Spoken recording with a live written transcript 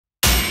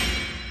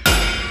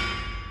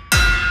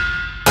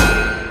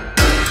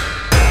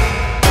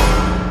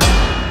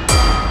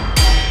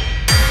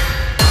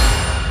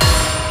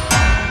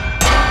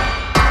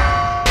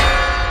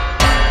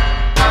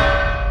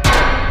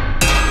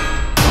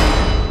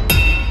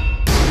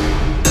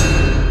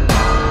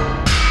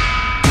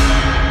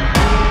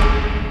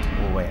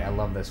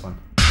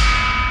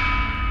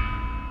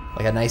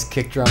Like a nice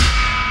kick drum. Do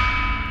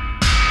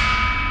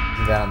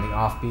that on the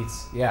off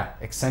beats. Yeah,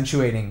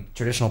 accentuating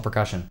traditional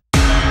percussion.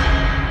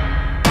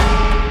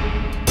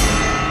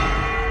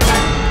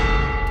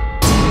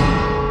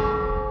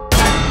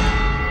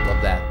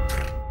 Love that.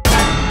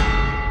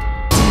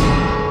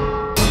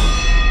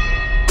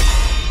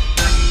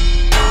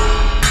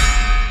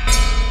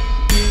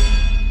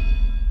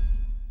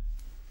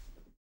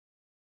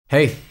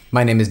 Hey,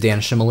 my name is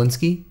Dan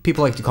Shimolinski.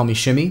 People like to call me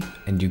Chimy,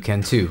 and you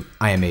can too.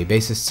 I am a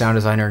bassist, sound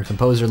designer, and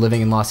composer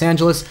living in Los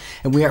Angeles,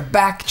 and we are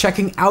back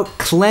checking out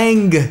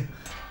Clanggg.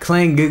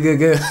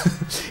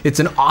 Clanggg. It's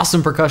an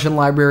awesome percussion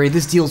library.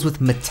 This deals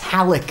with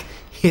metallic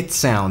hit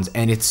sounds,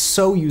 and it's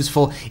so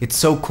useful, it's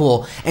so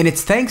cool, and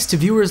it's thanks to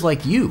viewers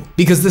like you,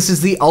 because this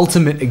is the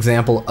ultimate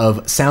example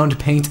of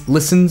Soundpaint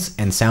listens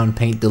and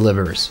Soundpaint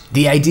delivers.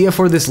 The idea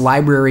for this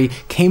library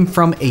came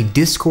from a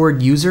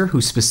Discord user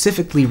who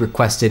specifically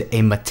requested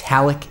a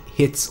metallic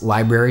hits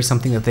library,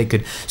 something that they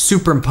could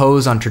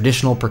superimpose on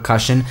traditional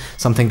percussion,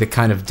 something that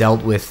kind of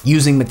dealt with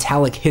using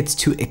metallic hits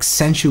to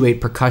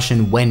accentuate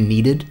percussion when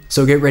needed.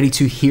 So get ready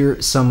to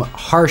hear some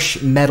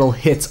harsh metal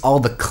hits, all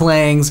the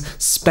clangs,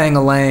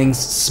 spangalangs,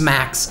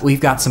 smacks.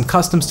 We've got some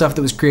custom stuff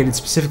that was created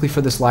specifically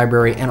for this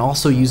library, and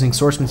also using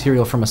source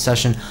material from a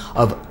session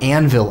of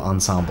anvil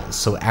ensembles,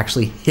 so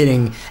actually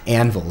hitting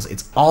anvils.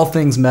 It's all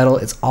things metal,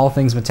 it's all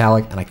things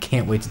metallic, and I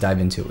can't wait to dive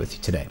into it with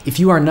you today. If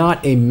you are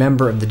not a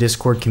member of the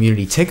Discord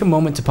community, take a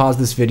moment to pause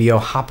this video,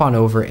 hop on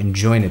over and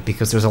join it,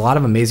 because there's a lot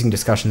of amazing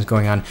discussions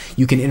going on.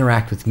 You can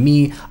interact with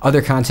me,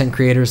 other content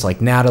creators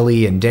like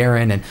Natalie and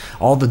Darren, and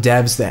all the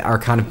devs that are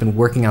kind of been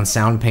working on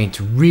Soundpaint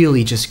to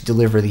really just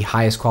deliver the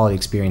highest quality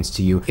experience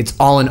to you. It's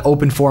all an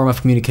open forum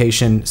of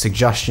communication,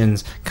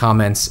 suggestions,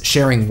 comments,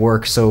 sharing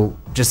work, so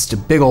just a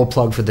big old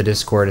plug for the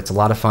Discord. It's a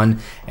lot of fun,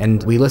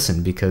 and we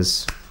listen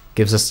because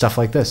gives us stuff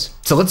like this.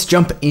 So let's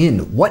jump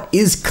in. What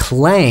is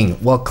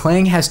Clanggg? Well,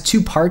 Clanggg has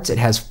two parts. It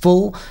has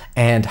full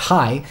and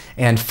high,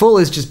 and full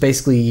is just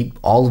basically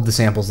all of the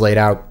samples laid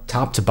out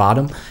top to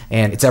bottom,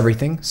 and it's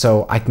everything.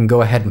 So I can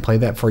go ahead and play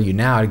that for you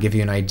now to give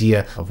you an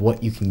idea of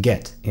what you can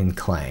get in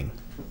Clanggg.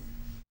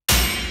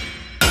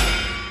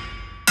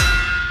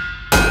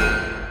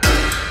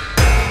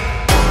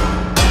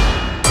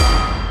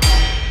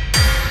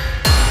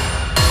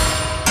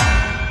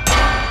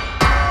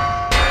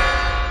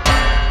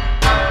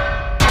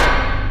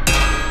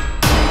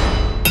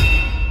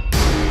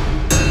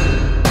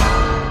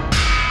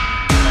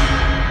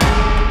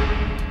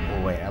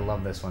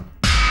 This one.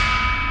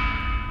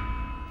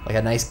 Like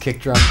a nice kick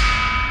drum. Do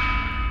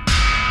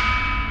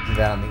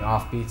that on the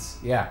off beats.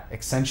 Yeah,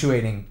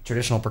 accentuating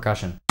traditional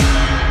percussion.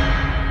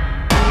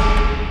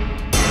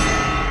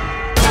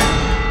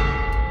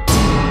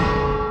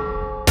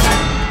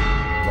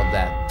 Love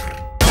that.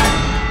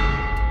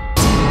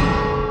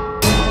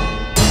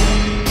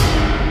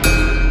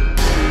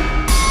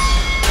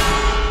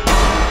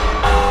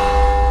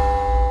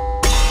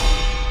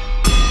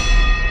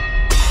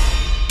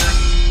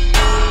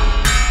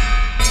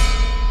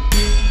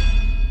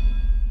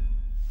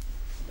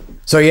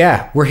 So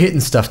yeah, we're hitting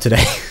stuff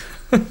today.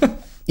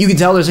 You can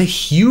tell there's a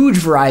huge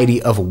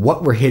variety of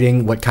what we're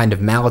hitting, what kind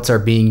of mallets are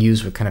being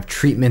used, what kind of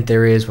treatment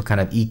there is, what kind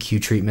of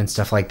EQ treatment,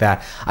 stuff like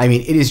that. I mean,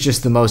 it is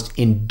just the most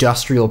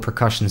industrial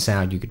percussion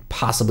sound you could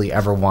possibly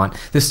ever want.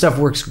 This stuff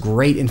works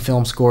great in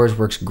film scores,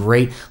 works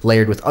great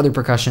layered with other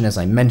percussion, as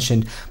I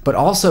mentioned, but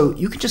also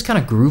you can just kind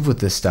of groove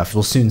with this stuff.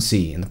 We'll soon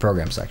see in the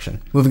program section.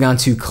 Moving on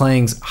to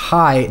Clangg's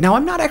high. Now,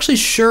 I'm not actually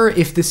sure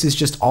if this is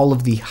just all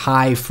of the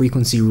high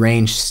frequency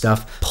range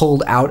stuff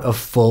pulled out of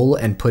full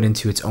and put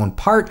into its own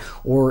part,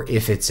 or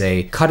if it's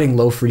a cutting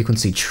low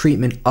frequency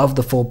treatment of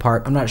the full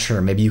part. I'm not sure,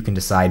 maybe you can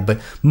decide,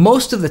 but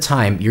most of the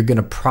time you're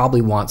gonna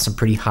probably want some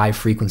pretty high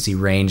frequency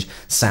range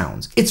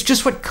sounds. It's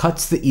just what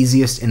cuts the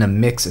easiest in a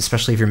mix,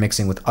 especially if you're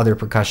mixing with other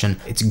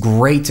percussion. It's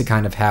great to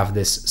kind of have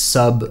this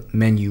sub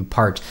menu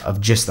part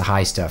of just the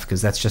high stuff,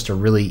 because that's just a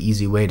really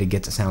easy way to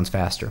get to sounds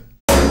faster.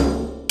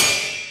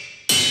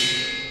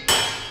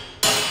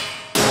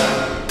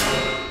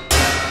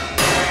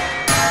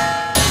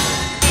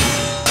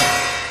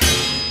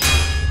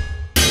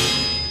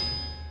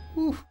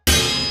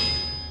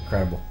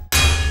 Incredible.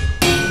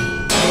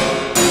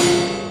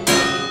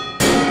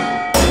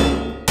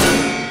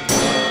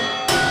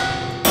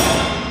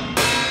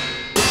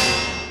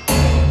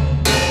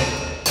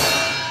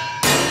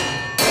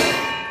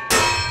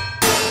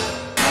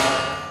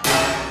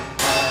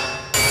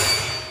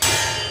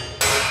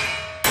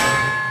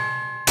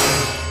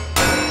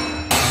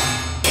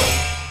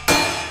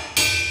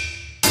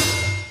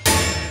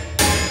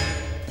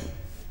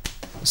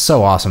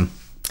 So awesome.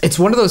 It's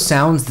one of those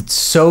sounds that's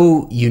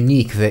so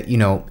unique that, you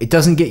know, it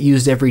doesn't get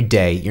used every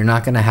day. You're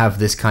not going to have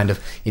this kind of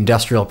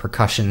industrial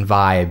percussion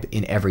vibe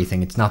in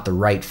everything. It's not the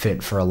right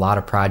fit for a lot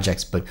of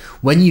projects, but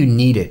when you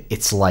need it,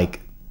 it's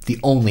like the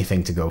only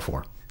thing to go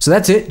for. So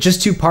that's it,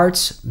 just 2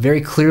 parts, very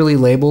clearly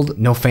labeled,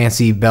 no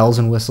fancy bells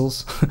and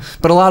whistles,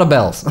 but a lot of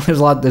bells. There's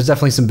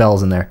definitely some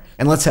bells in there.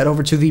 And let's head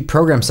over to the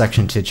program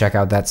section to check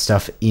out that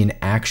stuff in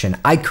action.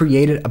 I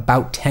created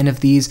about 10 of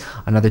these,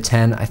 another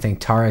 10 I think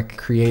Tarek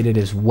created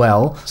as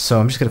well. So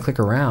I'm just gonna click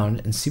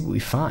around and see what we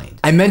find.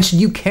 I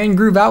mentioned you can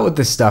groove out with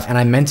this stuff, and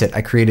I meant it.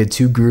 I created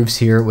 2 grooves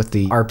here with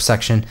the ARP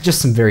section,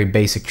 just some very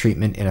basic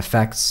treatment in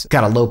effects.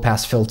 Got a low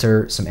pass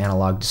filter, some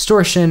analog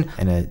distortion,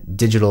 and a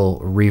digital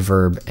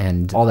reverb,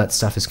 and all that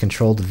stuff is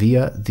controlled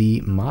via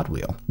the mod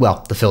wheel.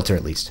 Well, the filter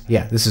at least.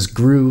 Yeah, this is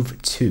Groove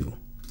 2.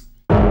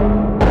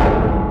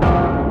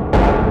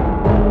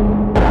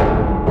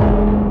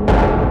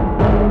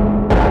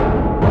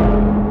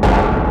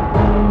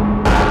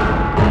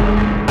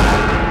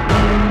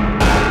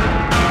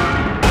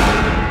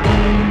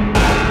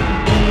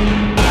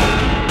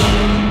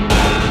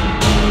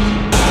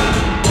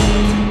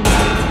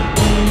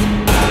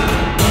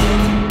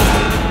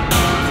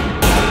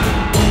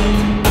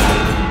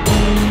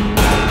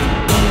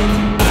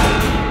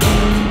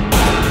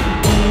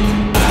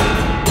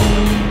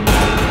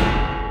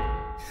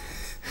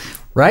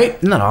 Right?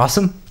 Isn't that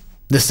awesome?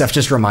 This stuff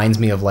just reminds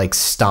me of like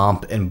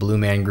Stomp and Blue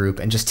Man Group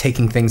and just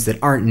taking things that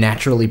aren't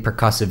naturally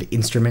percussive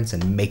instruments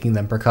and making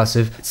them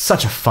percussive. It's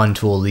such a fun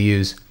tool to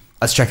use.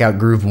 Let's check out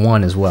Groove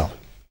 1 as well.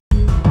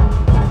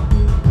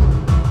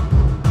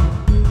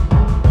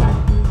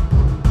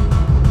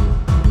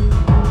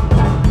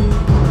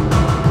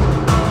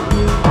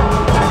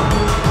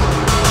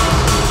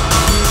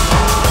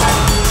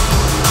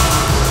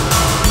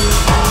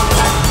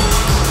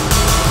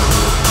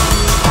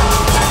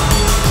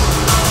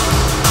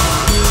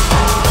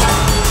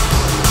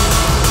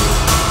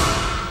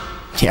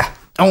 Yeah.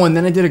 Oh, and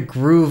then I did a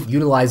groove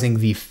utilizing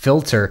the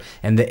filter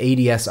and the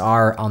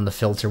ADSR on the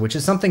filter, which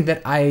is something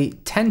that I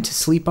tend to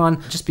sleep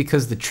on just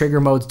because the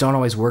trigger modes don't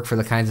always work for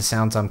the kinds of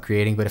sounds I'm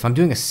creating. But if I'm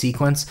doing a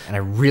sequence and I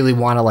really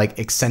want to like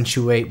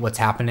accentuate what's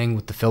happening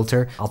with the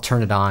filter, I'll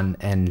turn it on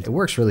and it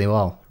works really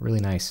well. Really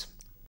nice.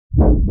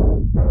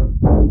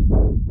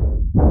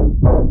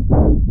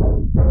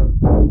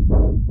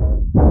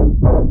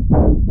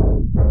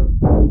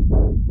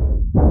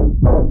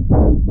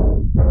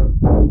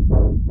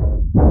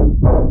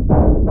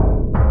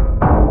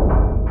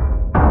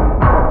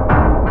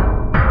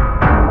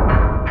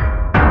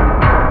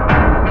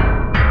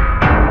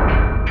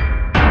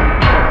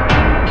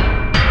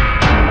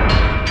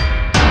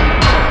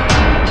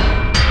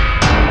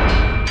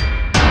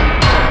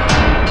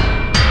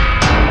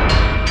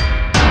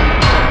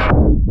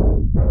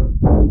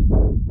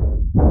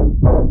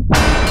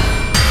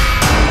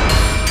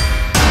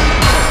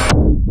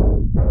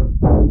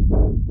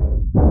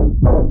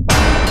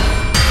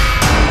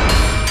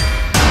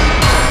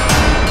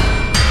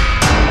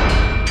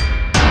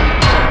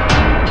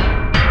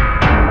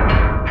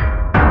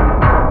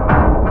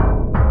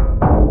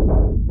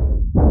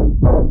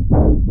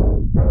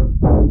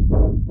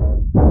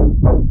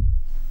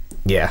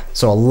 Yeah,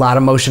 so a lot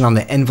of motion on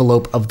the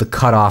envelope of the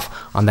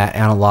cutoff on that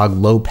analog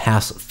low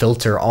pass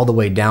filter all the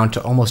way down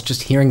to almost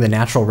just hearing the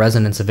natural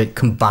resonance of it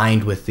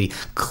combined with the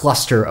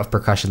cluster of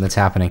percussion that's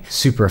happening.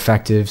 Super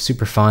effective,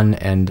 super fun,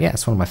 and yeah,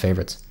 it's one of my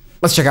favorites.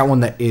 Let's check out one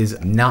that is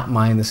not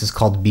mine. This is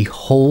called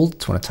Behold.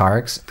 It's one of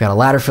Tarek's. We've got a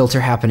ladder filter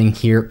happening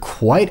here,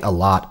 quite a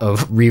lot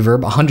of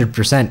reverb,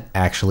 100%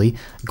 actually,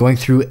 going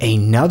through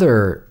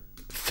another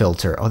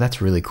filter. Oh,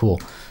 that's really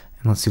cool.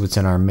 And let's see what's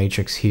in our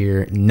matrix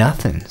here.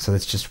 Nothing. So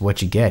that's just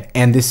what you get.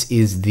 And this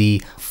is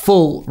the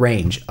full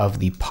range of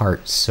the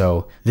part.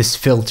 So this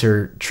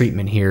filter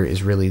treatment here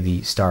is really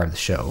the star of the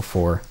show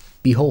for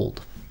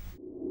Behold.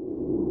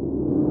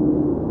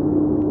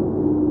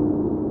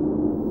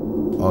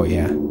 Oh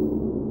yeah.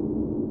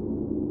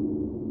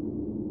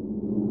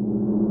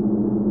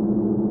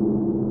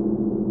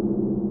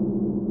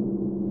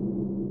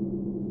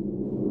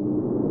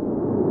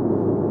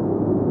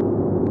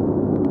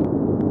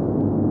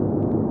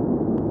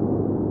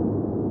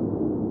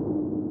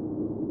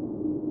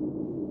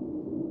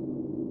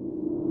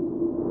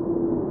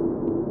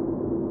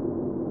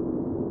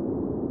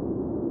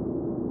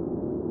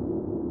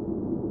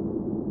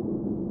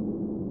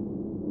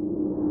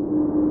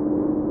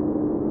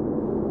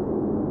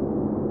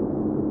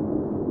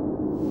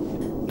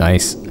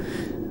 Nice.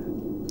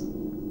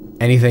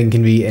 Anything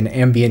can be an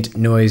ambient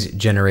noise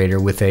generator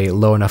with a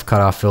low enough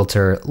cutoff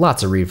filter,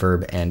 lots of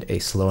reverb, and a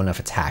slow enough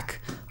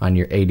attack on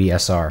your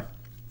ADSR.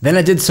 Then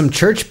I did some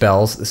church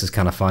bells. This is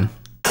kind of fun.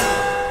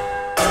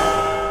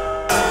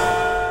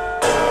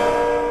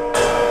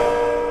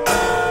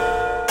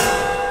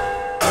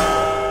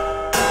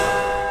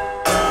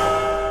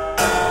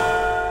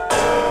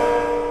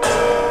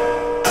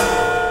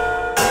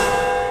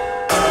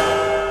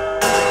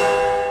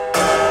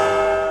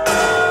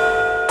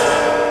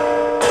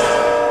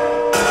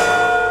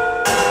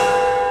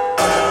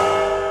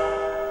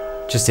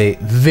 Just a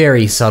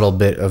very subtle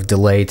bit of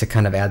delay to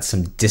kind of add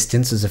some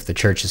distance as if the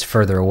church is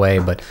further away,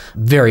 but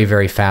very,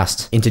 very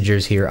fast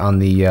integers here on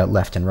the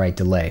left and right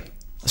delay.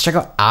 Let's check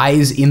out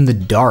Eyes in the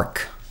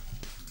Dark.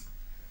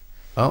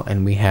 Oh,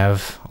 and we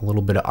have a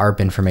little bit of ARP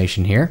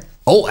information here.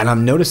 Oh, and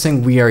I'm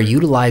noticing we are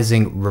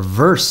utilizing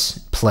reverse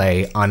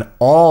play on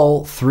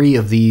all 3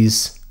 of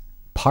these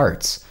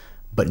parts,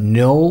 but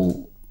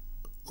no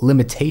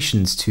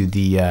limitations to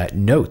the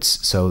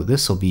notes. So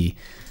this will be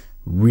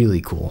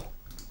really cool.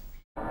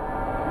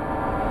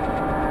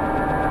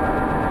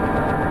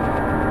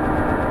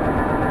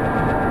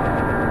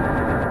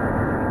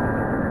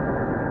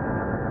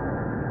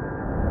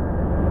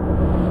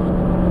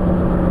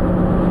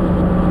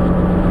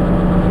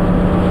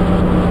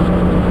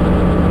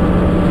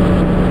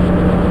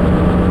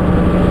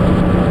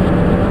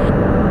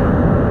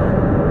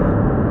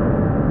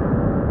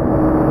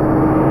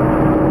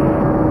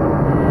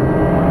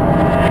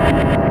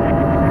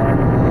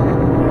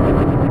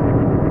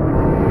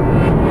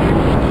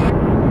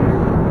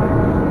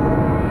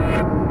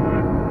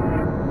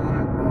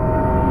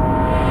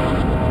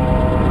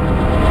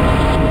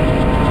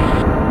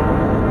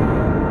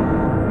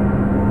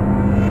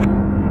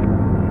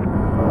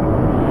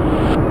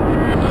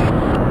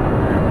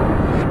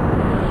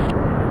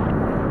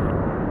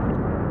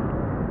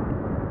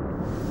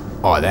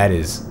 Oh, that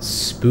is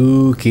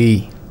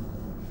spooky.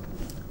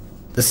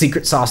 The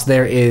secret sauce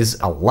there is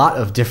a lot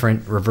of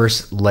different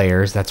reverse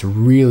layers. That's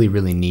really,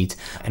 really neat.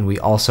 And we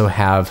also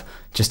have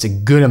just a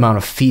good amount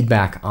of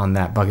feedback on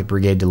that Bucket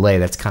Brigade delay.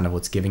 That's kind of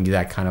what's giving you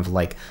that kind of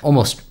like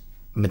almost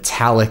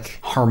metallic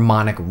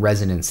harmonic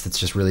resonance that's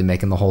just really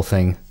making the whole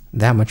thing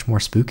that much more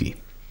spooky.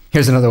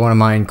 Here's another one of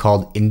mine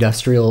called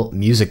Industrial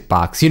Music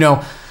Box. You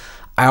know,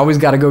 I always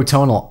got to go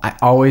tonal. I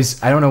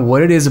don't know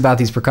what it is about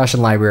these percussion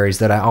libraries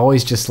that I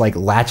always just like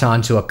latch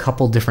on to a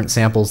couple different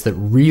samples that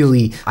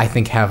really I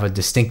think have a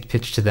distinct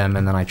pitch to them,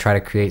 and then I try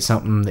to create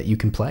something that you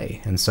can play.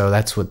 And so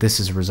that's what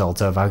this is a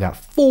result of. I've got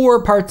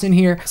 4 parts in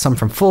here, some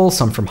from full,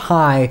 some from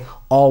high,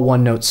 all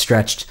 1 note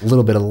stretched, a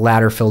little bit of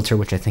ladder filter,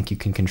 which I think you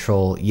can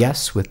control,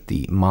 yes, with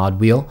the mod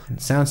wheel.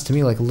 It sounds to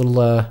me like a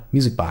little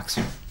music box.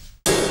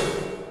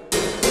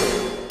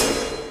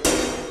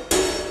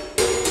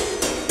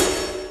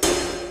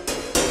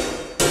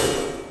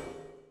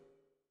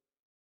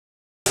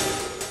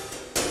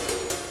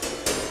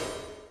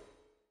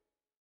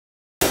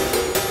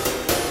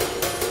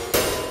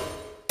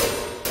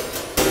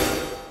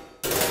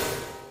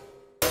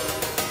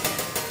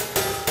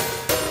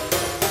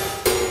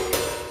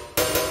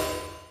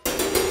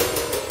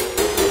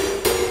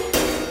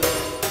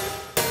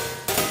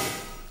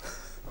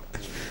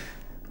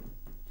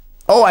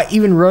 Oh, I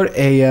even wrote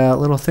a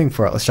little thing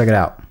for it. Let's check it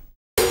out.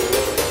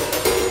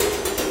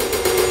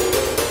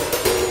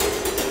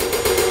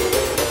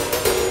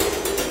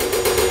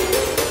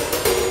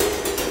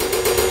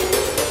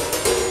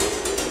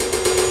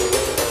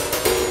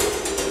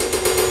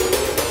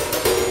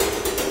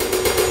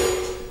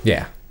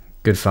 Yeah,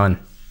 good fun.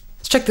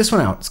 Let's check this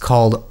one out. It's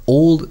called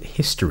Old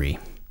History.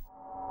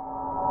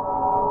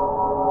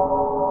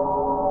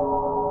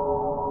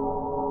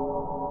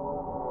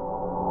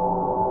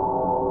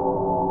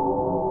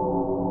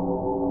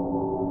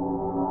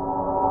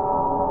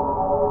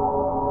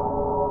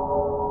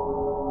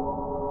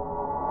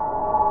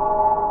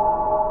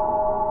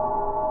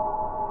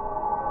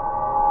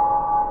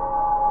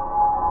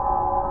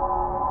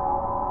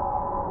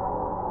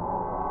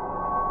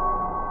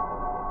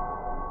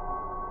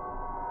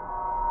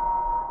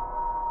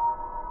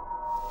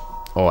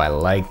 Oh, I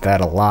like that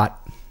a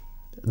lot.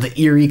 The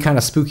eerie kind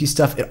of spooky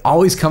stuff, it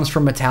always comes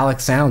from metallic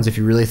sounds if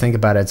you really think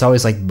about it. It's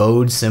always like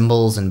bowed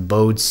cymbals and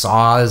bowed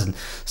saws and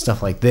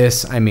stuff like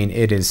this. I mean,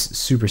 it is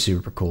super,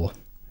 super cool.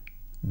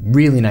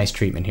 Really nice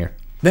treatment here.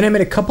 Then I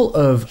made a couple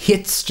of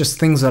hits, just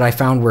things that I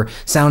found were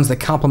sounds that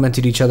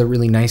complemented each other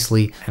really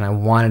nicely, and I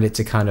wanted it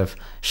to kind of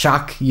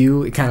shock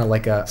you, kind of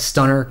like a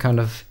stunner kind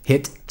of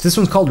hit. So this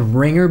one's called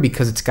Ringer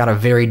because it's got a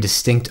very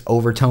distinct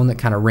overtone that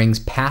kind of rings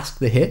past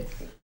the hit.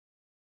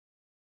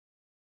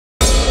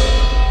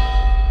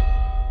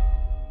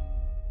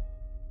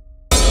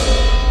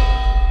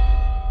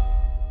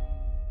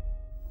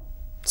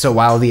 So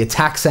while the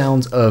attack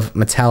sounds of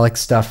metallic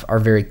stuff are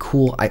very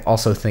cool, I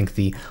also think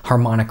the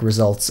harmonic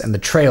results and the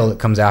trail that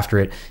comes after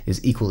it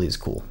is equally as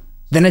cool.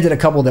 Then I did a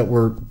couple that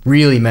were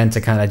really meant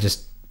to kind of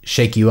just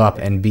shake you up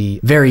and be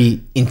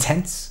very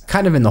intense,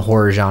 kind of in the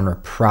horror genre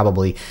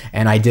probably.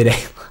 And I did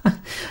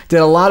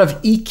a lot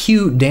of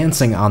EQ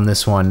dancing on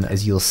this one,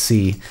 as you'll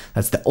see.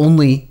 That's the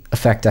only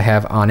effect I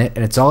have on it,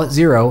 and it's all at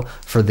 0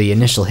 for the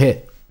initial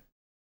hit.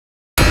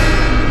 But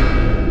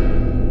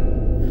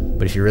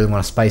if you really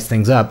want to spice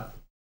things up,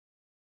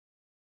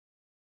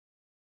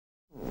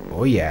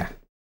 oh yeah.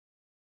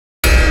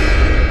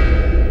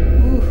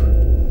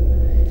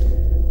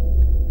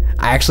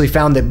 I actually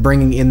found that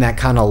bringing in that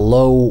kind of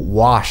low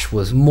wash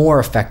was more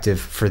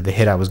effective for the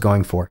hit I was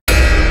going for.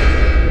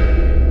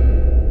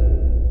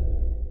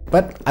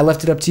 But I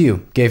left it up to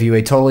you. Gave you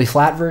a totally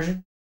flat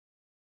version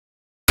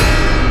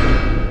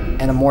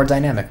and a more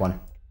dynamic one.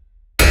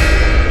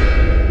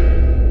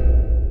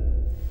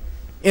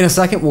 In a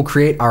second, we'll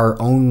create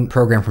our own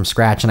program from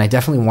scratch, and I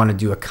definitely want to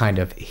do a kind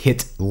of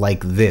hit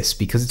like this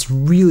because it's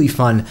really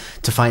fun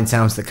to find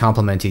sounds that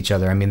complement each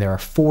other. I mean, there are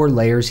 4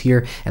 layers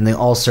here, and they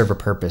all serve a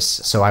purpose,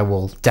 so I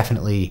will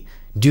definitely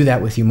do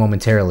that with you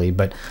momentarily,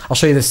 but I'll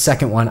show you the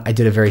second one. I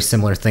did a very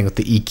similar thing with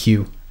the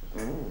EQ.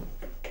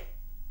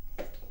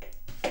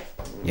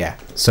 Yeah,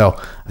 so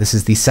this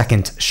is the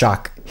second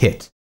shock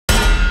hit.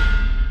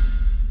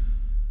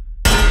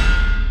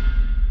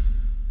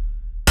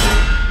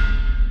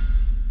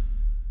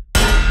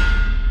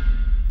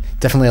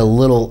 Definitely a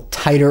little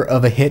tighter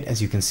of a hit.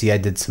 As you can see, I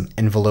did some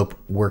envelope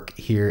work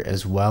here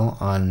as well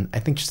on, I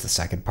think, just the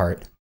second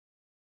part.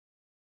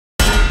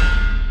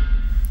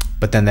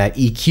 But then that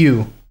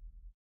EQ,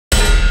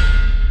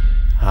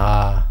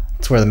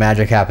 that's where the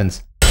magic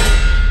happens.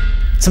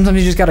 Sometimes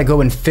you just gotta go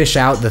and fish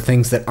out the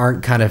things that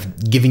aren't kind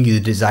of giving you the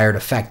desired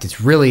effect.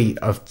 It's really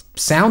a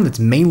sound that's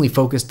mainly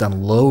focused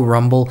on low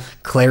rumble,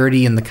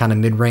 clarity in the kind of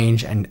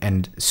mid-range,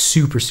 and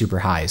super, super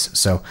highs.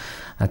 So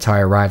that's how I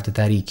arrived at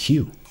that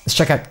EQ. Let's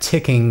check out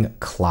ticking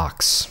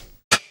clocks.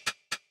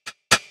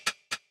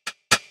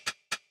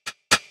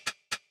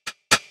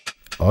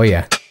 Oh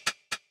yeah.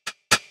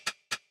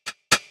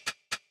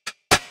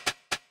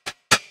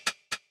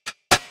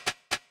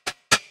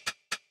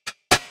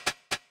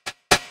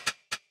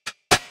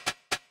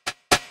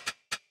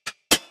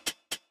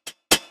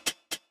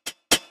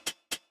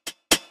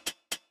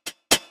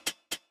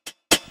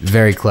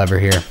 Very clever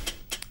here.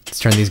 Let's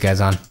turn these guys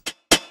on.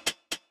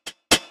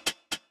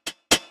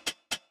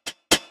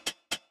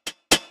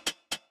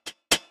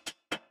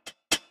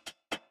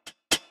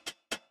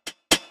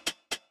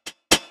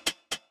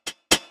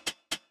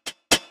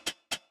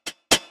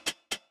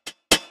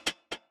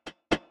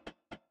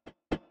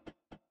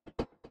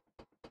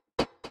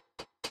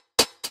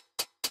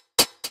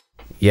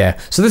 Yeah,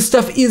 so this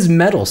stuff is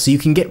metal, so you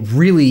can get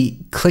really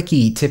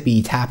clicky,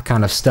 tippy, tap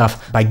kind of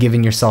stuff by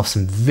giving yourself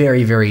some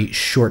very, very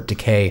short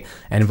decay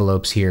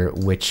envelopes here,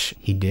 which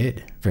he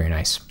did. Very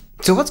nice.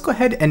 So let's go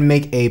ahead and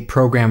make a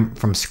program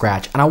from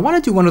scratch. And I want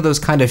to do one of those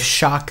kind of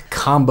shock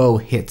combo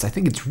hits. I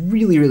think it's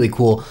really, really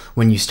cool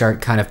when you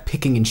start kind of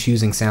picking and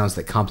choosing sounds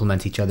that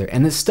complement each other.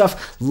 And this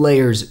stuff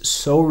layers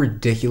so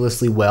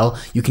ridiculously well.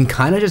 You can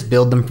kind of just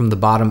build them from the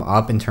bottom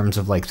up in terms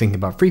of like thinking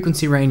about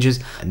frequency ranges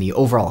and the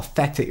overall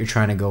effect that you're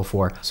trying to go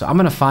for. So I'm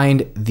going to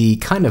find the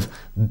kind of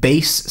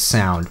bass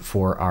sound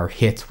for our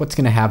hit, what's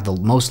going to have the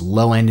most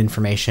low end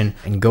information,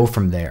 and go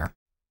from there.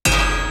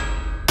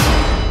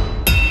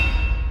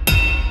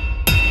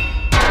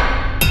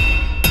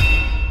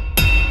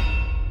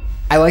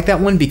 I like that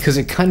one because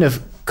it kind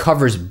of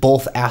covers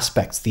both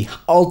aspects. The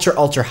ultra,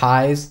 ultra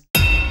highs,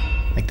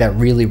 like that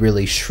really,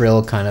 really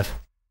shrill kind of,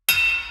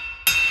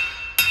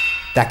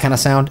 that kind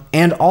of sound,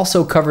 and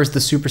also covers the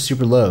super,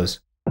 super lows.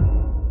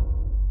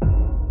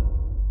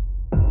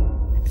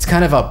 It's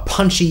kind of a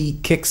punchy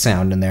kick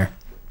sound in there.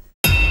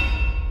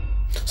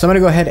 So I'm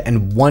gonna go ahead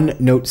and one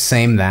note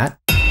same that,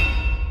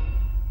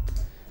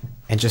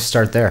 and just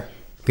start there.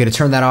 I'm gonna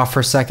turn that off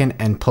for a second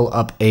and pull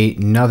up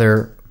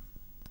another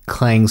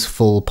Clangg's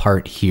full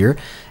part here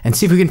and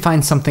see if we can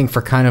find something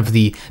for kind of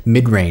the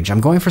mid-range.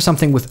 I'm going for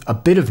something with a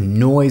bit of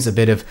noise, a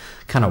bit of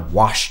kind of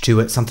wash to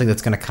it, something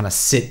that's going to kind of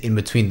sit in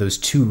between those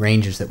 2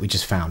 ranges that we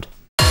just found.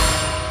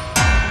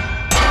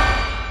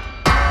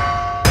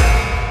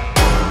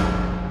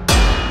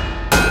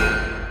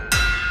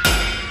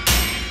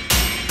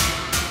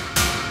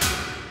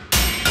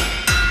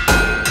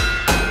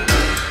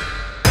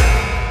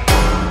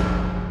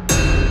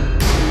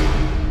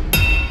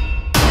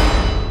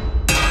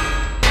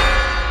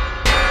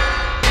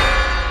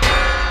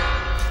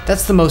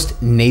 That's the most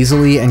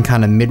nasally and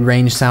kind of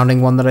mid-range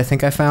sounding one that I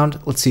think I found.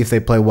 Let's see if they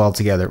play well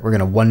together. We're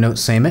gonna one note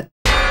same it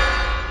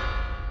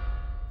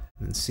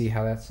and see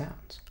how that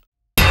sounds.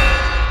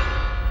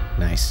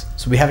 Nice.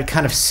 So we have it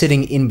kind of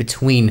sitting in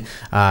between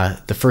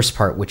the first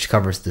part, which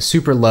covers the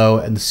super low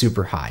and the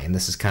super high. And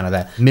this is kind of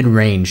that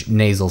mid-range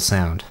nasal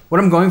sound. What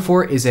I'm going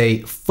for is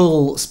a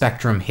full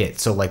spectrum hit.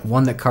 So like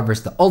one that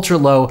covers the ultra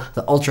low,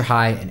 the ultra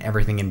high, and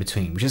everything in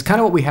between, which is kind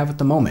of what we have at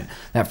the moment.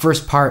 That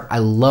first part, I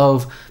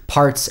love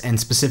parts and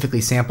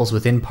specifically samples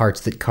within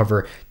parts that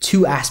cover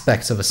 2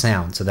 aspects of a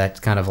sound. So that's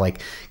kind of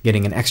like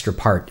getting an extra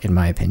part in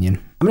my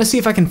opinion. I'm gonna see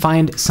if I can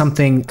find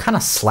something kind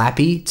of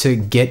slappy to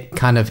get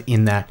kind of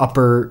in that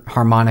upper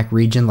harmonic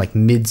region, like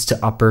mids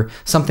to upper,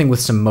 something with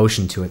some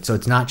motion to it. So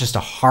it's not just a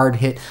hard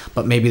hit,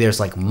 but maybe there's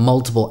like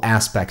multiple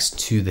aspects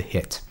to the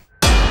hit.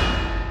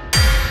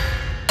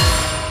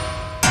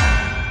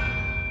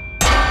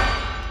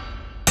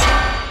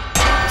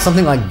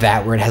 Something like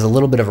that where it has a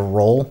little bit of a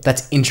roll.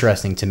 That's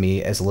interesting to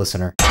me as a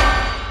listener.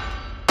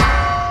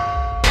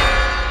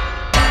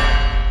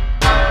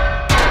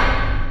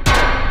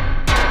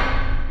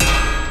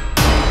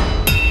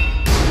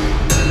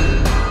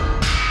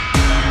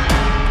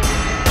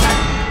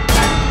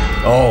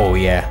 Oh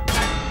yeah.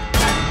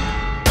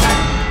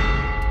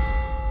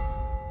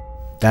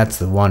 That's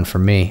the one for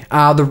me.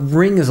 The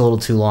ring is a little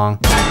too long.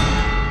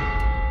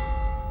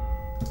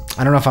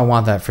 I don't know if I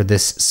want that for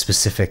this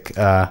specific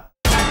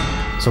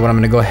So what I'm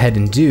gonna go ahead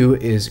and do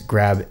is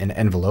grab an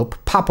envelope,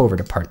 pop over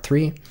to part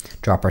 3,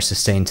 drop our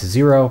sustain to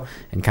 0,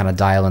 and kind of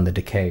dial in the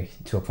decay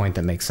to a point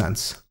that makes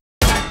sense.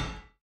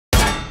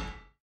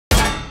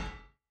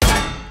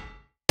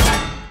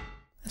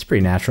 That's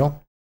pretty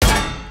natural.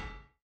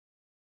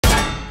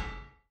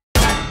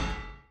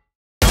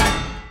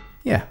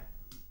 Yeah.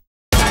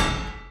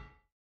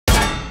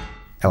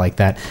 I like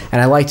that. And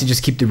I like to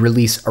just keep the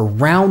release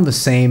around the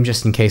same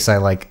just in case I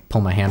like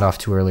pull my hand off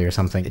too early or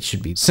something. It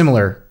should be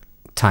similar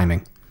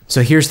timing.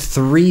 So here's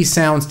 3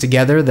 sounds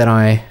together that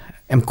I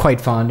am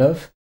quite fond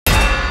of.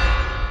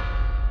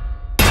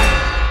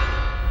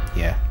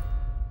 Yeah.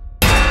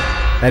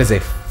 That is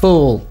a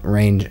full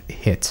range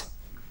hit.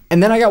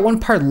 And then I got one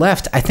part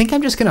left. I think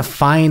I'm just gonna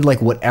find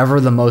like whatever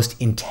the most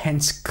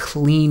intense,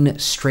 clean,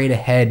 straight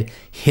ahead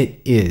hit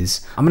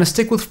is. I'm gonna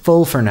stick with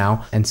full for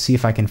now and see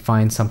if I can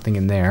find something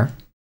in there.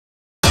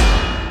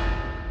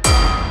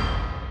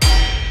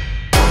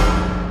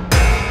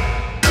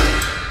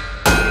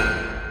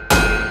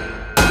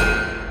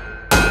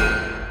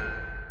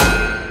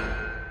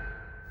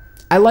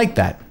 I like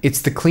that.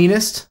 It's the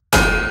cleanest.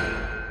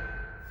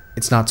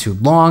 It's not too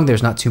long.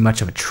 There's not too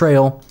much of a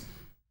trail.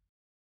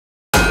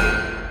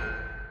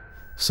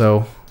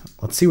 So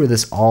let's see where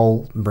this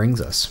all brings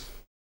us.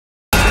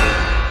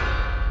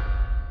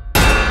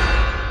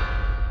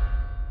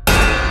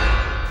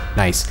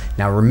 Nice.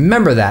 Now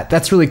remember that.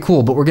 That's really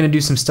cool, but we're going to do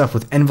some stuff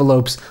with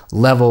envelopes,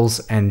 levels,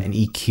 and an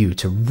EQ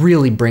to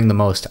really bring the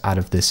most out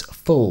of this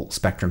full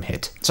spectrum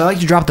hit. So I like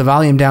to drop the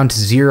volume down to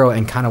 0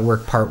 and kind of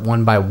work part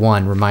 1 by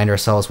 1, remind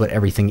ourselves what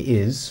everything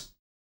is.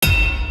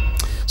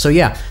 So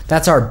yeah,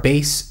 that's our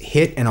bass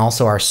hit and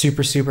also our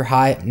super, super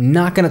high.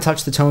 Not gonna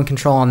touch the tone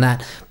control on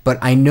that, but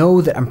I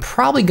know that I'm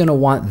probably gonna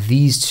want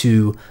these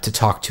two to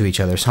talk to each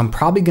other. So I'm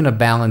probably gonna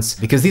balance,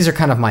 because these are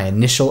kind of my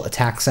initial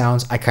attack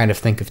sounds. I kind of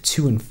think of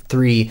 2 and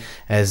 3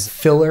 as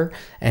filler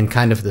and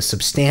kind of the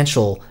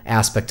substantial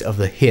aspect of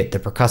the hit, the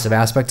percussive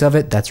aspect of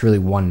it. That's really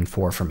 1 and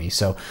 4 for me.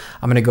 So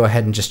I'm gonna go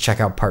ahead and just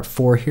check out part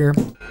 4 here.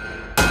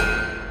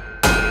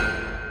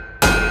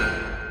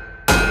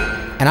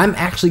 And I'm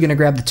actually gonna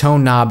grab the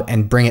tone knob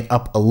and bring it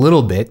up a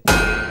little bit.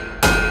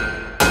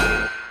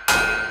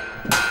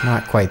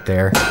 Not quite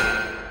there.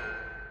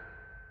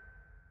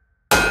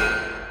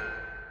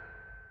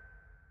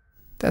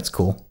 That's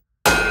cool.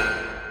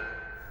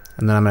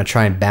 And then I'm gonna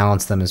try and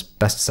balance them as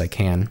best as I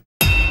can.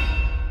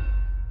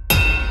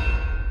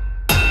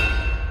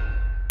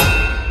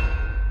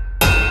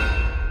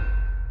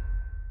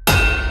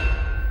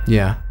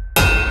 Yeah.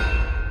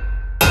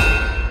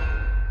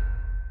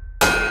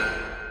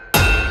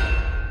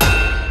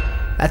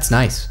 That's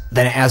nice.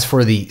 Then as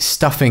for the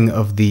stuffing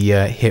of the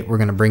hit, we're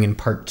gonna bring in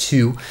part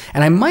 2.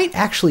 And I might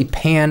actually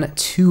pan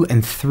 2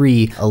 and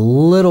 3 a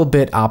little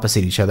bit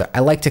opposite each other. I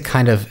like to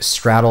kind of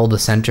straddle the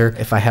center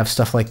if I have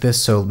stuff like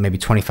this. So maybe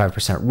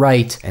 25%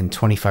 right and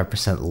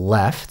 25%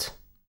 left.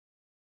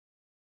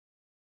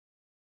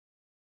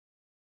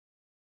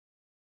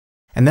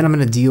 And then I'm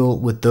gonna deal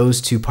with those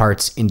 2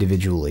 parts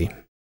individually.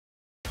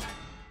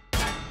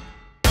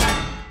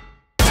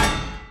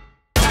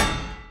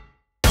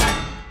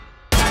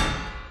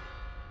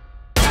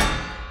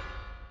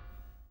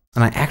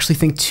 And I actually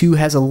think 2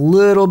 has a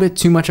little bit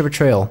too much of a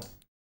trail.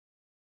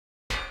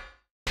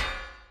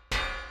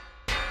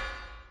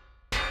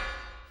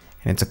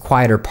 And it's a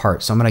quieter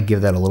part, so I'm gonna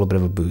give that a little bit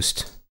of a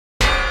boost.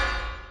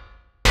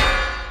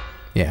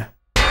 Yeah.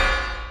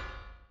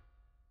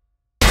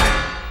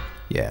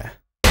 Yeah.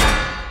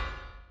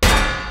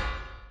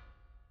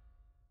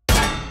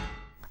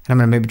 And I'm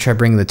gonna maybe try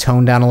bringing the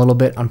tone down a little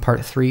bit on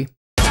part 3.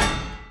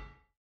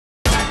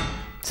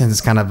 Since it's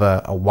kind of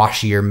a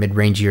washier,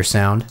 mid-rangier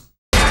sound.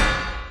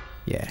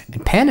 Yeah,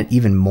 and pan it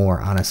even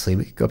more, honestly.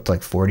 We could go up to like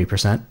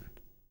 40%.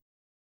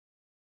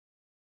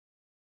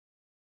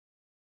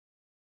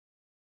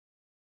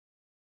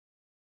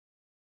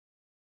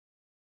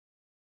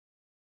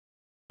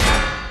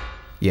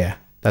 Yeah,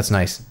 that's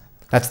nice.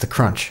 That's the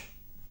crunch.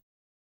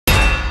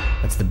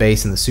 That's the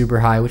bass and the super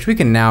high, which we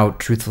can now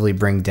truthfully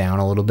bring down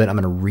a little bit. I'm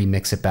gonna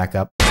remix it back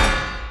up.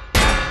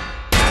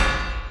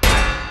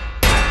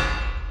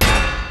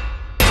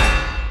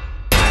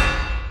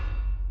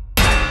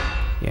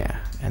 Yeah.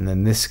 And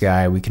then this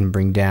guy we can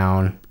bring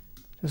down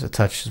just a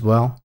touch as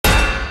well.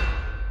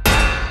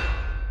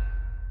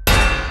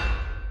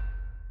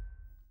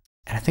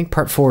 And I think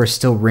part 4 is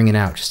still ringing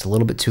out just a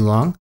little bit too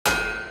long.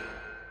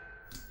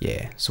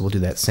 Yeah, so we'll do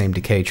that same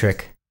decay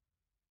trick.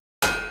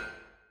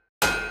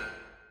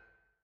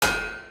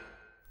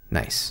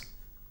 Nice.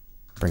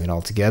 Bring it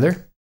all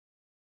together.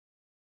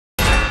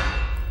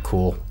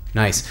 Cool.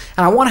 Nice.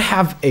 And I want to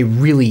have a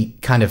really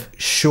kind of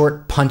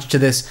short punch to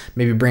this,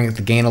 maybe bring up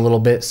the gain a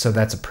little bit, so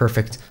that's a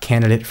perfect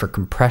candidate for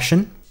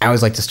compression. I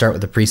always like to start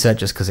with a preset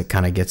just because it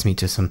kind of gets me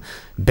to some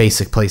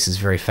basic places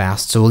very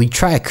fast. So we'll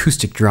try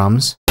acoustic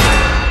drums.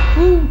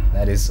 Woo,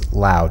 that is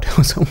loud.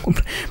 So we'll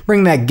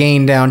bring that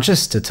gain down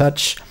just a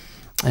touch,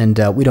 and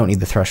we don't need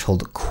the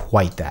threshold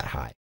quite that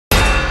high.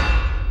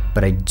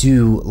 But I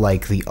do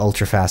like the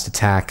ultra fast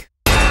attack.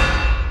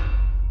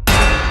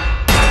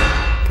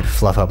 Could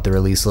fluff up the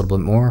release a little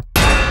bit more.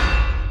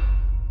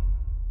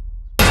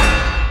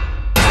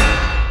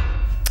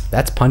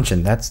 That's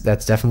punching. That's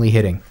definitely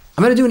hitting.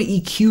 I'm gonna do an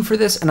EQ for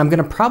this, and I'm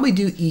gonna probably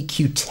do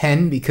EQ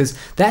 10 because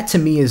that to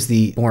me is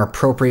the more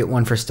appropriate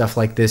one for stuff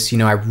like this. You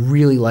know, I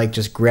really like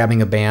just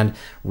grabbing a band,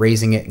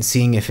 raising it, and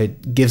seeing if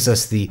it gives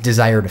us the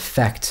desired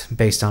effect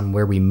based on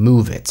where we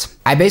move it.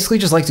 I basically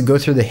just like to go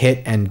through the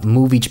hit and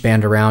move each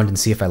band around and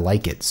see if I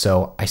like it.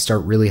 So I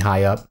start really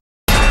high up.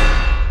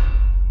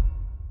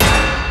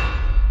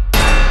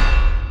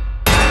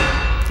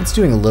 It's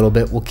doing a little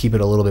bit. We'll keep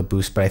it a little bit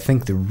boost, but I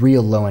think the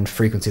real low end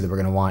frequency that we're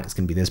gonna want is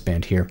gonna be this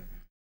band here.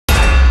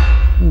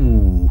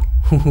 Ooh.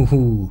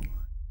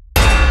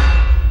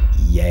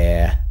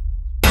 Yeah.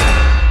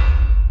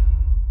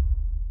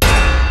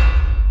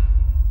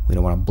 We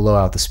don't want to blow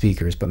out the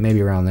speakers, but maybe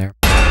around there.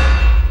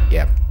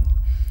 Yep.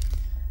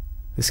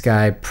 This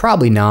guy,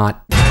 probably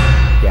not.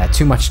 Yeah,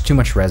 too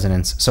much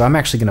resonance. So I'm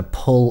actually going to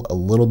pull a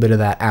little bit of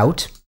that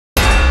out.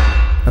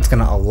 That's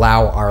going to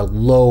allow our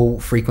low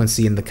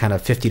frequency in the kind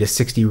of 50 to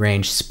 60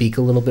 range speak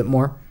a little bit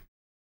more.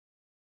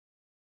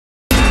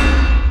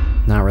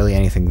 Not really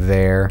anything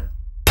there.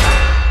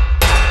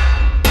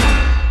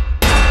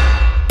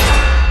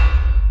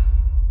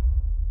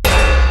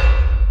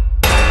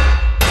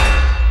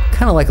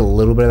 Kind of like a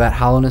little bit of that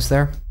hollowness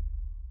there.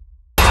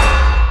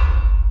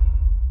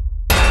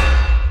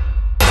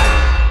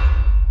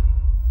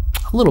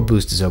 A little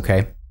boost is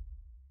okay.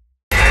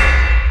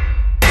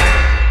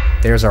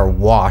 There's our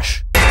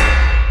wash.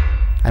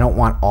 I don't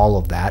want all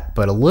of that,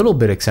 but a little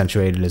bit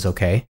accentuated is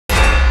okay.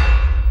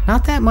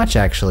 Not that much,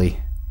 actually.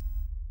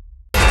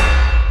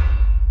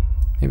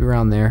 Maybe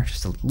around there,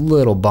 just a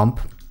little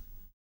bump.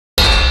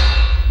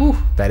 Whew,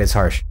 that is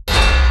harsh.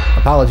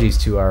 Apologies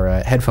to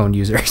our headphone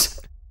users.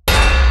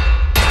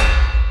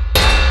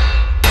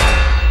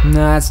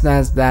 No,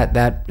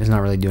 that is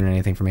not really doing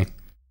anything for me.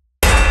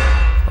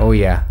 Oh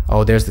yeah.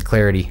 Oh, there's the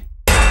clarity.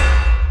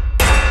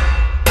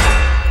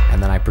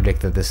 And then I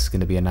predict that this is going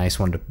to be a nice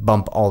one to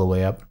bump all the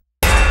way up.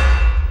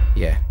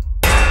 Yeah.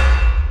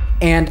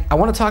 And I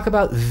want to talk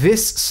about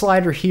this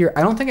slider here.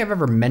 I don't think I've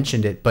ever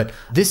mentioned it, but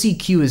this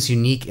EQ is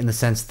unique in the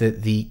sense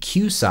that the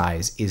Q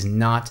size is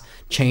not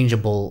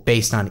changeable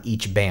based on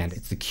each band.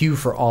 It's the Q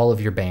for all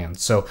of your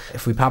bands. So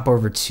if we pop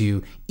over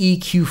to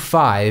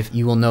EQ5,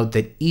 you will note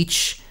that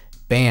each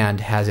band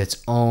has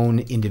its own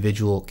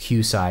individual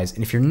Q size.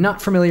 And if you're not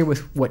familiar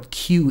with what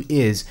Q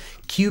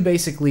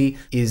basically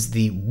is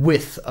the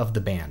width of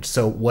the band.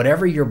 So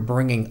whatever you're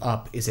bringing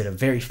up, is it a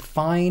very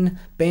fine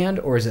band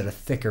or is it a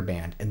thicker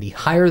band? And the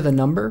higher the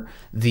number,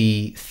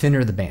 the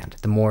thinner the band,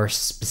 the more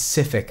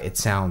specific it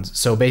sounds.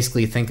 So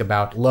basically think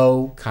about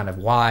low, kind of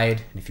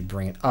wide, and if you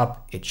bring it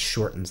up, it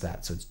shortens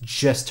that. So it's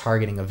just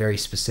targeting a very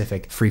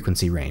specific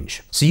frequency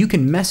range. So you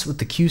can mess with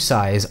the Q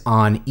size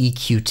on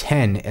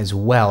EQ10 as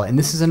well. And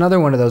this is another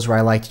one of those where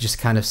I like to just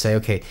kind of say,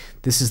 okay,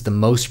 this is the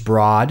most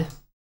broad.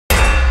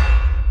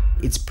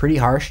 It's pretty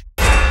harsh.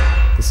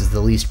 This is the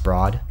least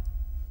broad.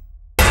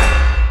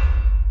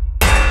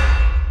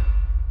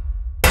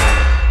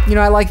 You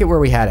know, I like it where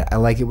we had it. I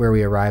like it where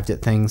we arrived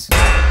at things.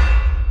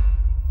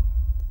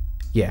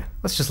 Yeah,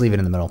 let's just leave it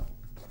in the middle.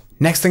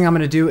 Next thing I'm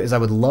gonna do is I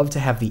would love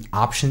to have the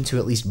option to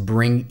at least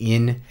bring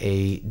in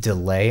a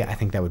delay. I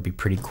think that would be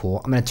pretty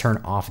cool. I'm gonna turn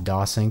off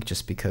DAW sync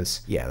just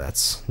because, yeah,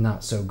 that's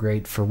not so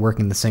great for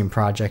working the same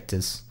project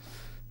as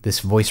this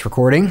voice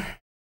recording.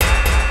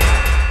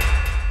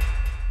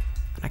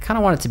 I kind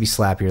of want it to be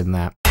slappier than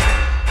that.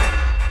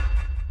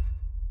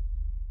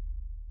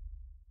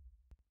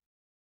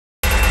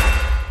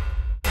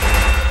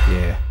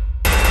 Yeah.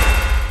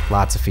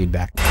 Lots of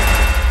feedback.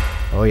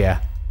 Oh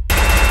yeah.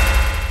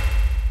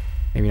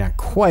 Maybe not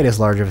quite as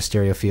large of a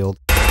stereo field.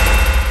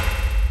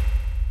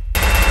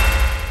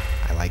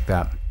 I like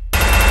that.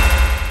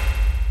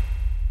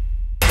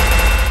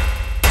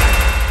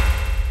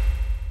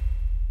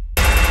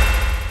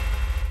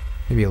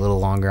 Maybe a little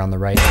longer on the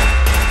right.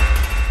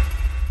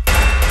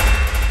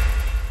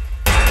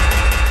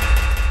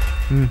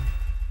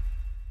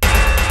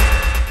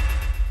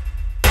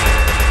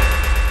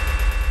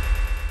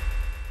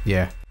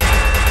 Yeah.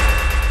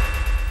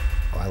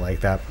 Oh, I like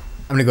that.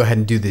 I'm gonna go ahead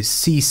and do the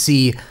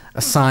CC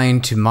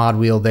assign to mod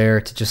wheel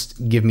there to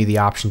just give me the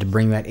option to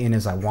bring that in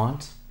as I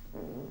want.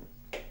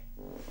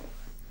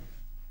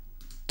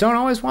 Don't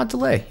always want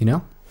delay, you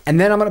know? And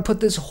then I'm gonna put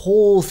this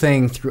whole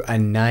thing through a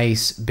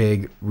nice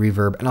big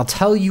reverb, and I'll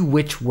tell you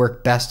which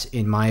work best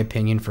in my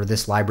opinion for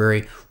this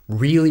library.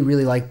 Really,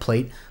 really like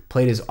Plate.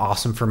 Plate is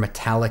awesome for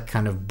metallic,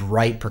 kind of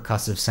bright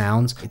percussive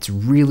sounds. It's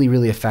really,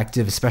 really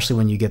effective, especially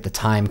when you get the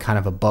time kind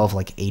of above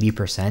like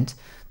 80%.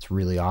 It's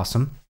really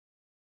awesome.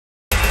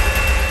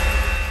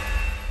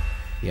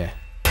 Yeah.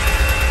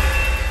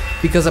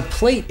 Because a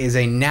plate is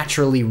a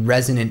naturally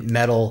resonant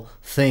metal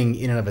thing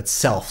in and of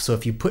itself. So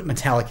if you put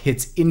metallic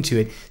hits into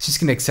it, it's just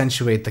gonna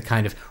accentuate the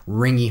kind of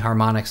ringy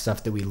harmonic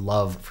stuff that we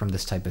love from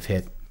this type of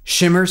hit.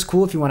 Shimmer's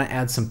cool if you want to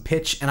add some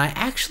pitch, and I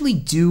actually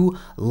do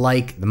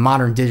like the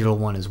modern digital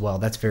one as well.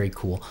 That's very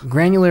cool.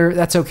 Granular,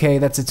 that's okay,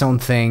 that's its own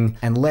thing.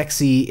 And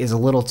Lexi is a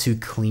little too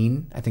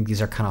clean. I think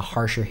these are kind of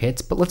harsher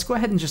hits, but let's go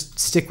ahead and just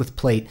stick with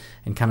plate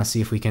and kind of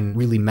see if we can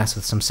really mess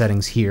with some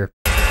settings here.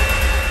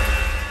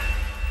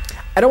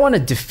 I don't want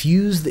to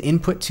diffuse the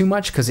input too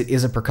much because it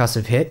is a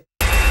percussive hit,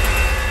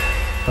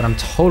 but I'm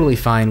totally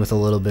fine with a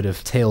little bit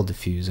of tail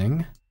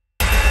diffusing.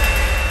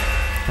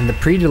 And the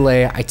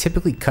pre-delay, I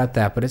typically cut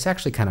that, but it's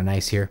actually kind of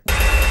nice here.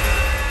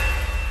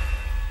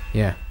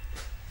 Yeah.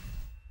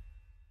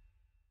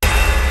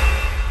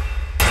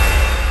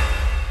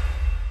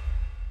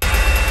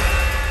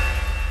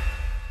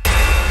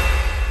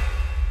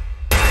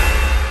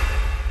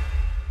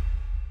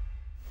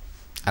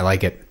 I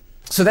like it.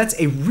 So that's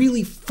a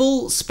really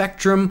full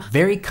spectrum,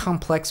 very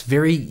complex,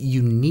 very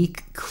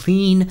unique,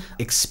 clean,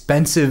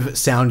 expensive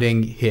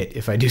sounding hit,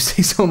 if I do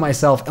say so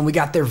myself. And we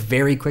got there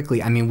very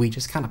quickly. I mean, we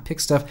just kind of pick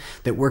stuff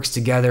that works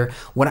together.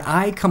 When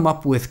I come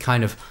up with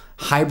kind of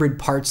hybrid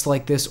parts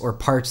like this, or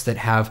parts that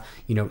have,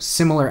 you know,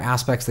 similar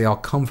aspects, they all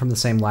come from the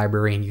same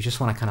library, and you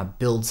just want to kind of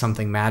build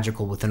something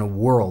magical within a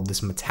world,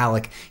 this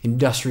metallic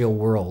industrial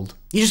world.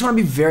 You just want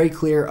to be very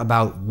clear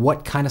about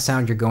what kind of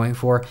sound you're going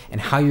for and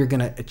how you're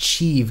going to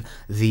achieve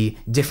the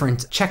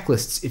different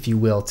checklists, if you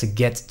will, to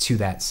get to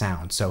that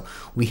sound. So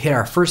we hit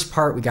our first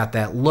part, we got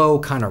that low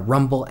kind of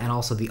rumble and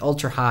also the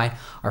ultra high.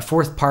 Our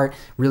fourth part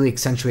really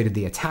accentuated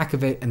the attack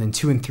of it, and then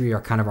 2 and 3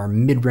 are kind of our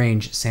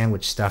mid-range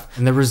sandwich stuff.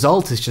 And the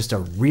result is just a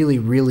really,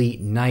 really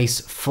nice,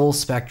 full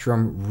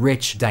spectrum,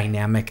 rich,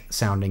 dynamic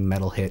sounding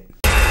metal hit.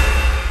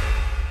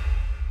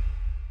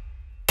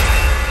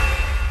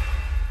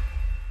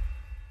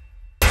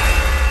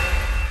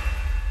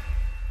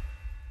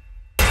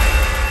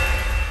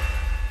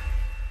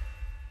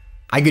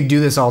 I could do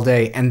this all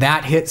day, and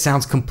that hit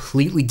sounds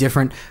completely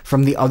different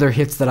from the other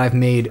hits that I've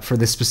made for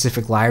this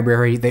specific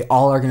library. They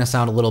all are gonna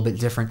sound a little bit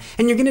different,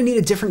 and you're gonna need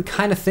a different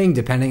kind of thing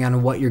depending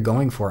on what you're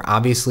going for.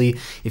 Obviously,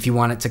 if you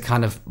want it to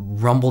kind of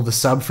rumble the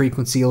sub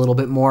frequency a little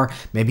bit more,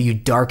 maybe you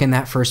darken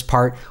that first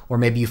part, or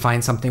maybe you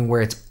find something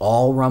where it's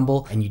all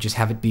rumble and you just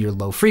have it be your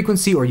low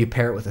frequency, or you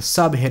pair it with a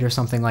sub hit or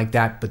something like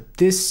that. But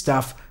this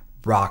stuff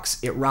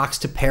rocks. It rocks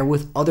to pair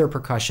with other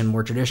percussion,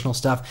 more traditional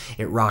stuff.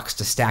 It rocks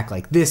to stack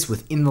like this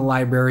within the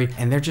library,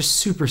 and they're just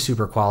super,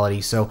 super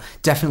quality. So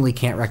definitely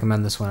can't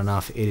recommend this one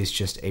enough. It is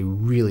just a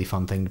really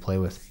fun thing to play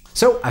with.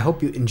 So I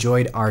hope you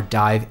enjoyed our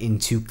dive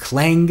into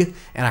Clanggg,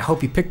 and I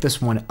hope you picked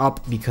this one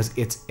up because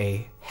it's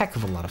a heck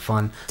of a lot of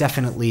fun.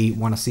 Definitely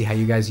want to see how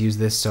you guys use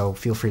this, so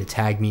feel free to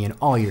tag me in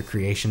all your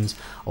creations,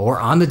 or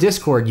on the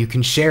Discord, you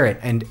can share it.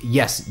 And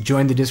yes,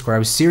 join the Discord. I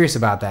was serious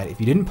about that. If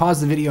you didn't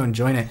pause the video and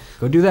join it,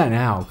 go do that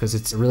now, because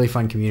it's a really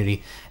fun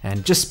community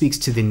and just speaks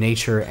to the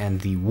nature and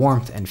the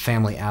warmth and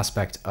family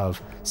aspect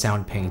of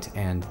Soundpaint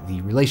and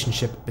the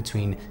relationship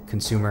between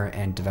consumer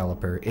and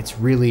developer. It's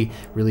really,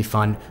 really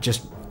fun.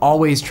 Just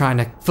always trying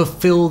to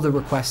fulfill the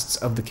requests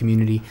of the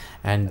community,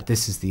 and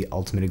this is the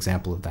ultimate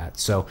example of that.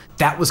 So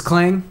that was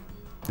Clanggg.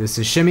 This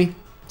is Chimy,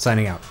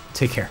 signing out.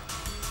 Take care.